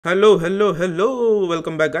Hello.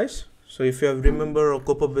 Welcome back, guys. So, if you have remember or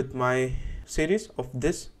cope up with my series of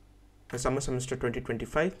this summer semester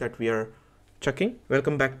 2025 that we are checking,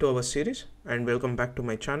 welcome back to our series and welcome back to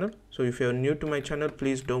my channel. So, if you are new to my channel,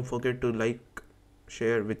 please don't forget to like,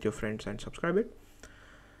 share with your friends and subscribe it.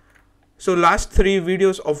 So, last 3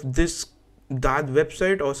 videos of this DAAD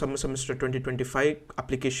website or summer semester 2025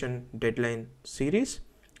 application deadline series,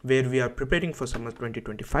 where we are preparing for summer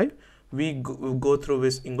 2025. We go through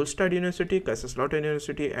with Ingolstadt University, Kaiserslautern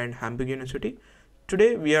University and Hamburg University.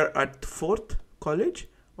 Today we are at 4th college,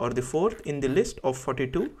 or the 4th in the list of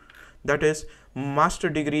 42, that is Master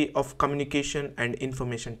Degree of Communication and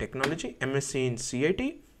Information Technology, MSc in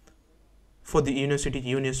CIT, for the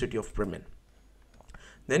University of Bremen.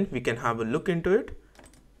 Then we can have a look into it.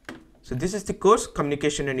 So this is the course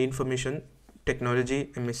Communication and Information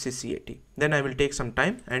Technology, MSc CIT. Then I will take some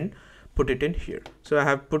time and put it in here. So I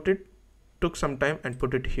have took some time and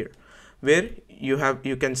put it here, where you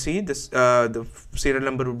can see this the serial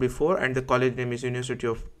number will be 4 and the college name is University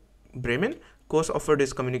of Bremen. Course offered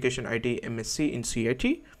is Communication IT MSc in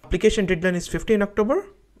CIT. Application deadline is 15 October.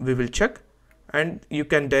 We will check and you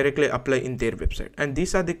can directly apply in their website. And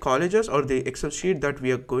these are the colleges or the Excel sheet that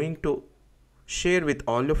we are going to share with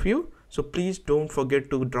all of you. So please don't forget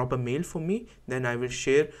to drop a mail for me, then I will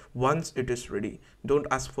share once it is ready. Don't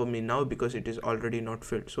ask for me now because it is already not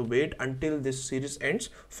filled. So wait until this series ends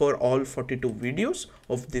for all 42 videos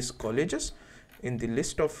of these colleges in the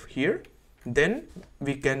list of here. Then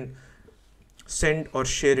we can send or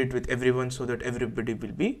share it with everyone so that everybody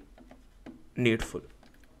will be needful.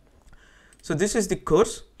 So this is the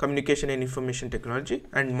course Communication and Information Technology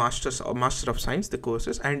and Master of Science, the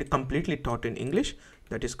courses, and completely taught in English.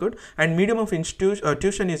 That is good. And medium of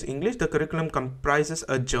tuition is English. The curriculum comprises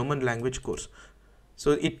a German language course.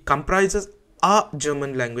 So it comprises a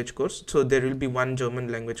German language course. So there will be one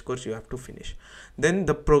German language course you have to finish. Then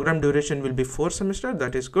the program duration will be 4 semesters.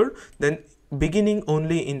 That is good. Then beginning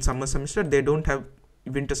only in summer semester, they don't have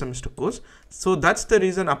winter semester course. So that's the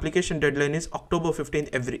reason application deadline is October 15th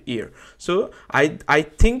every year. So I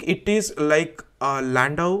think it is like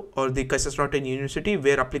Landau or the Kaiserslautern University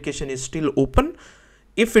where application is still open.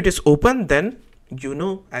 If it is open, then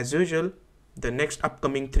as usual, the next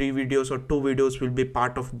upcoming 3 videos or 2 videos will be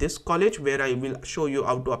part of this college, where I will show you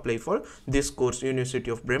how to apply for this course,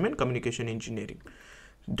 University of Bremen Communication Engineering.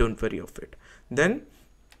 Don't worry of it. Then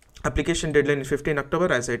application deadline is 15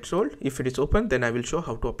 October as I told. If it is open, then I will show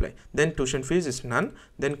how to apply. Then tuition fees is none.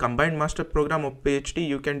 Then combined master program of PhD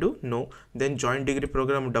you can do, no. Then joint degree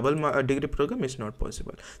program, double degree program is not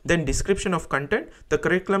possible. Then description of content. The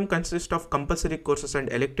curriculum consists of compulsory courses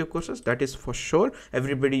and elective courses. That is for sure.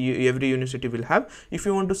 Every university will have. If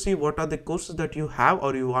you want to see what are the courses that you have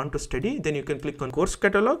or you want to study, then you can click on course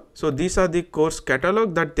catalog. So these are the course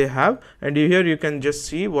catalog that they have, and here you can just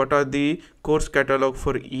see what are the course catalog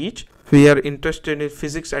for each. We are interested in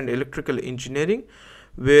physics and electrical engineering,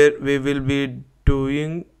 where we will be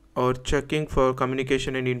doing or checking for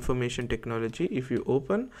communication and information technology. If you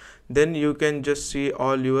open, then you can just see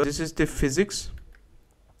all your, this is the physics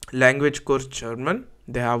language course German.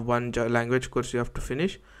 They have one language course you have to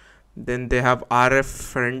finish. Then they have RF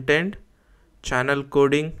front end, channel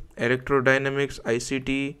coding, electrodynamics,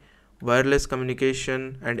 ICT, wireless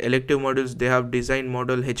communication, and elective modules. They have design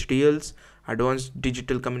model HDLs, advanced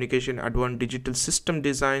digital communication, advanced digital system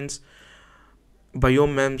designs,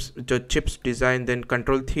 biomems, the chips design. Then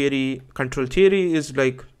control theory. Control theory is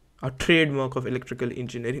like a trademark of electrical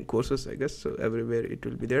engineering courses, I guess. So everywhere it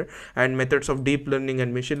will be there. And methods of deep learning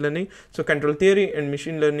and machine learning. So control theory and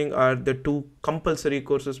machine learning are the 2 compulsory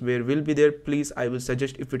courses where will be there. Please, I will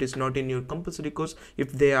suggest, if it is not in your compulsory course,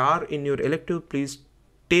 if they are in your elective, please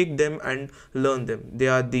take them and learn them. They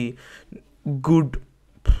are the good,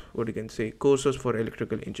 what you can say, courses for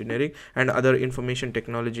electrical engineering and other information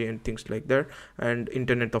technology and things like that, and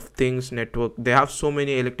Internet of Things, network. They have so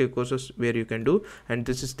many elective courses where you can do, and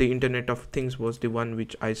this is the Internet of Things was the one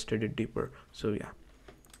which I studied deeper. So yeah,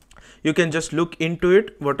 you can just look into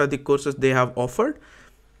it, what are the courses they have offered.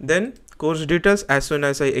 Then course details, as soon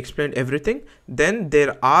as I explained everything. Then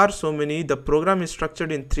there are so many. The program is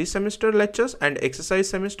structured in 3 semester lectures and exercise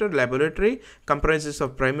semester. Laboratory comprises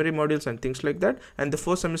of primary modules and things like that. And the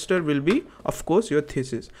 4th semester will be, of course, your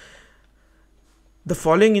thesis. The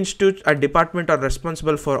following institutes or department are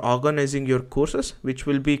responsible for organizing your courses, which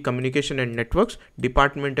will be communication and networks,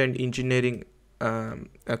 department and engineering,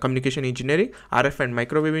 communication engineering, RF and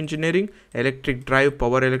microwave engineering, electric drive,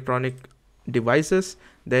 power electronic Devices,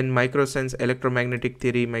 then Microsense Electromagnetic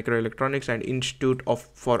Theory, Microelectronics, and Institute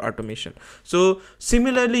for Automation. So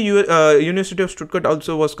similarly, University of Stuttgart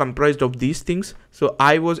also was comprised of these things. So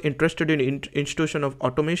I was interested in Institution of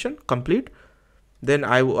Automation, complete. Then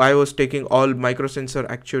I was taking all microsensor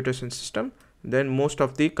actuators and system, then most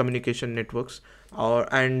of the communication networks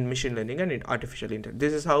and machine learning and artificial intelligence.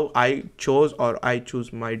 This is how I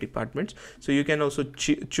choose my departments. So you can also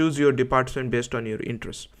choose your department based on your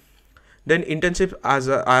interest. Then internship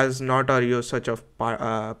as not your such of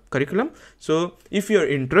curriculum. So if you're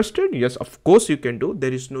interested, yes, of course you can do.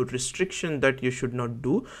 There is no restriction that you should not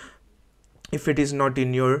do if it is not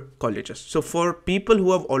in your colleges. So for people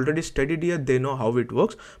who have already studied here, they know how it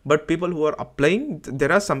works. But people who are applying,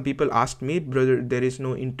 there are some people asked me, brother, there is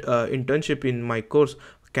no internship in my course.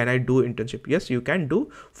 Can I do internship? Yes, you can do.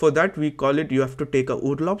 For that, we call it, you have to take a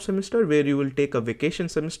Urlaub semester, where you will take a vacation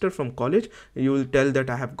semester from college. You will tell that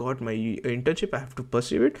I have got my internship, I have to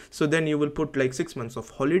pursue it. So then you will put like 6 months of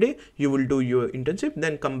holiday, you will do your internship,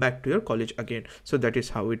 then come back to your college again. So that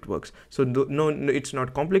is how it works. So no, it's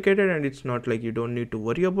not complicated, and it's not like you don't need to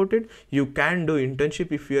worry about it. You can do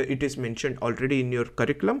internship if it is mentioned already in your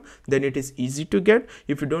curriculum, then it is easy to get.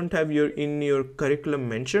 If you don't have in your curriculum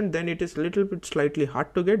mentioned, then it is a little bit slightly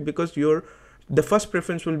hard to get, because the first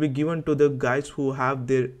preference will be given to the guys who have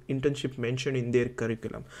their internship mentioned in their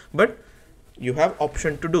curriculum. But you have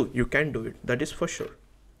option to do, you can do it, that is for sure.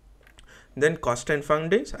 Then cost and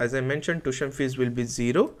fundings, as I mentioned, tuition fees will be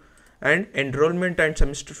 0, and enrollment and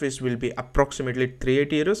semester fees will be approximately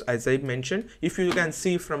 380 euros. As I mentioned, if you can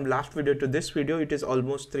see from last video to this video, it is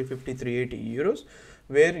almost 350-380 euros,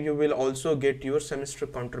 where you will also get your semester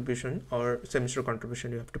contribution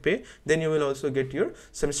you have to pay. Then you will also get your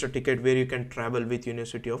semester ticket, where you can travel with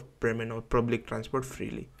University of Bremen or public transport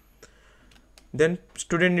freely. Then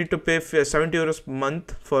student need to pay 70 euros a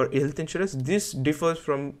month for health insurance. This differs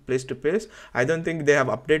from place to place. I don't think they have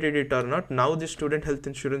updated it or not. Now the student health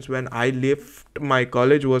insurance when I left my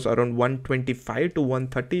college was around 125 to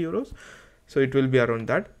 130 euros. So it will be around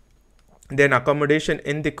that. Then accommodation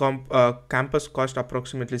in the campus cost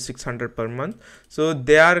approximately 600 per month. So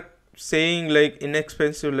they are saying like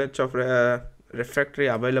inexpensive lunch of refectory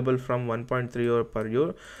available from 1.3 euro per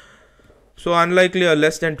year. So unlikely or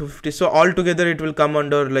less than 250. So altogether it will come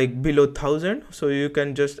under like below 1000. So you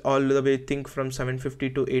can just all the way think from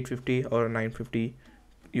 750 to 850 or 950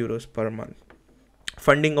 euros per month.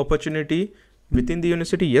 Funding opportunity within the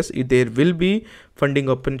university, yes, there will be funding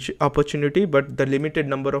opportunity, but the limited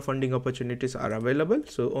number of funding opportunities are available.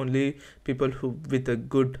 So only people who with a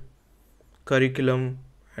good curriculum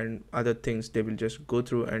and other things, they will just go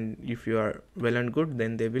through, and if you are well and good,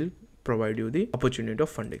 then they will provide you the opportunity of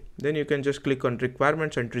funding. Then you can just click on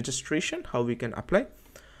requirements and registration, how we can apply.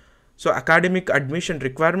 So academic admission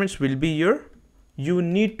requirements will be here. You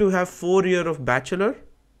need to have 4 years of bachelor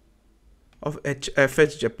of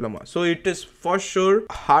FH diploma. So it is for sure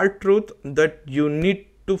hard truth that you need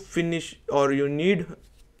to finish, or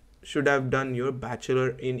should have done your bachelor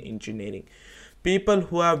in engineering. People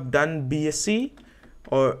who have done BSc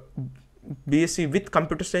or BSc with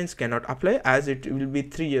computer science cannot apply, as it will be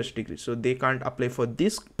 3 years degree. So they can't apply for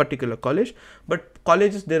this particular college. But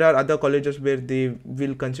colleges, there are other colleges where they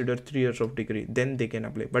will consider 3 years of degree, then they can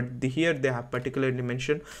apply. But here they have particularly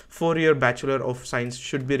mentioned 4-year bachelor of science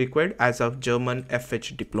should be required as of German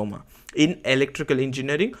FH diploma in electrical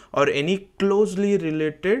engineering or any closely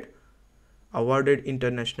related awarded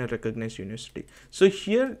international recognized university. So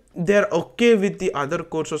here they are okay with the other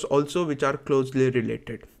courses also which are closely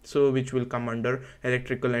related, so which will come under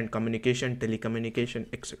electrical and communication, telecommunication,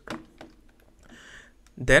 etc.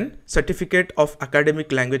 Then certificate of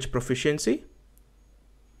academic language proficiency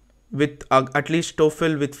with at least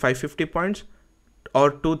TOEFL with 550 points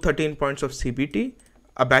or 213 points of CBT.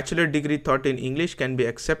 A bachelor degree taught in English can be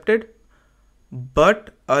accepted,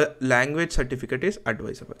 but a language certificate is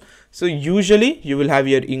advisable. So usually you will have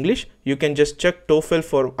your English. You can just check TOEFL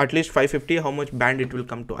for at least 550, how much band it will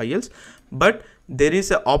come to IELTS. But there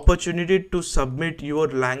is an opportunity to submit your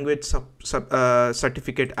language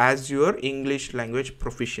certificate as your English language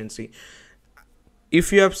proficiency.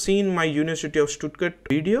 If you have seen my University of Stuttgart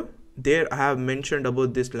video, there I have mentioned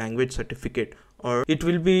about this language certificate, or it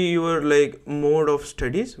will be your like mode of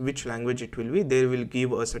studies, which language it will be. They will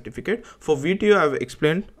give a certificate. For video I have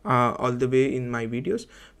explained all the way in my videos,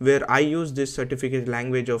 where I use this certificate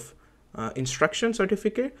language of instruction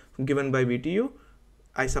certificate given by VTU.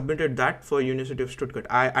 I submitted that for University of Stuttgart.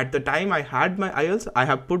 At the time I had my IELTS, I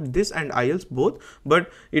have put this and IELTS both, but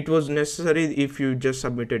it was necessary if you just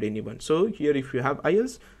submitted anyone. So here if you have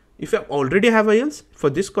IELTS, If you already have IELTS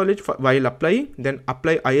for this college while applying, then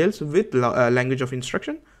apply IELTS with language of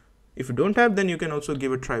instruction. If you don't have, then you can also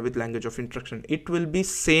give a try with language of instruction. It will be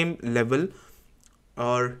same level,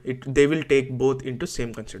 or they will take both into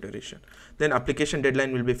same consideration. Then application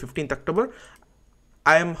deadline will be 15th October.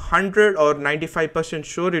 I am 100 or 95%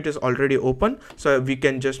 sure it is already open, so we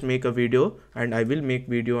can just make a video, and I will make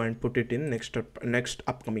video and put it in next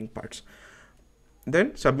upcoming parts.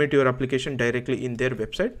 Then submit your application directly in their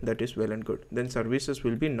website. That is well and good. Then services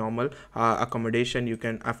will be normal. Accommodation, you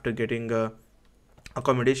can, after getting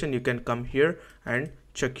accommodation, you can come here and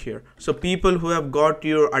check here. So people who have got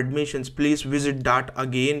your admissions, please visit that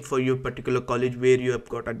again for your particular college where you have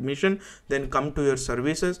got admission. Then come to your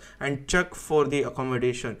services and check for the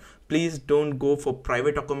accommodation. Please don't go for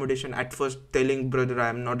private accommodation at first, telling brother I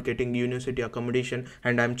am not getting university accommodation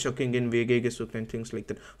and I'm checking in Vegegesuk and things like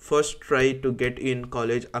that. First try to get in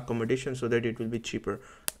college accommodation so that it will be cheaper.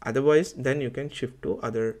 Otherwise, then you can shift to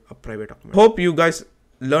other private accommodation. Hope you guys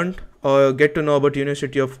learned or get to know about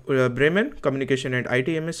University of Bremen Communication and IT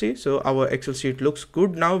MSc. So our Excel sheet looks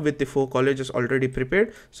good now with the 4 colleges already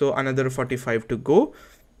prepared. So another 45 to go.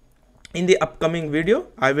 In the upcoming video,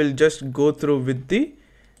 I will just go through with the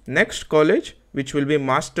next college, which will be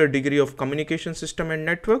Master Degree of Communication System and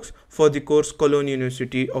Networks for the course Cologne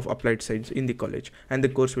University of Applied Science in the college, and the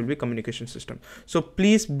course will be Communication System. So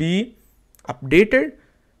please be updated.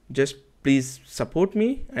 Just please support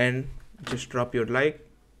me and just drop your like.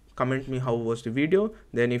 Comment me how was the video.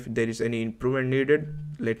 Then if there is any improvement needed,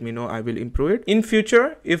 let me know. I will improve it. In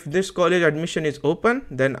future, if this college admission is open,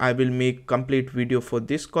 then I will make complete video for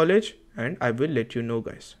this college, and I will let you know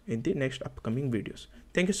guys in the next upcoming videos.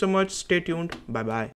 Thank you so much. Stay tuned. Bye bye.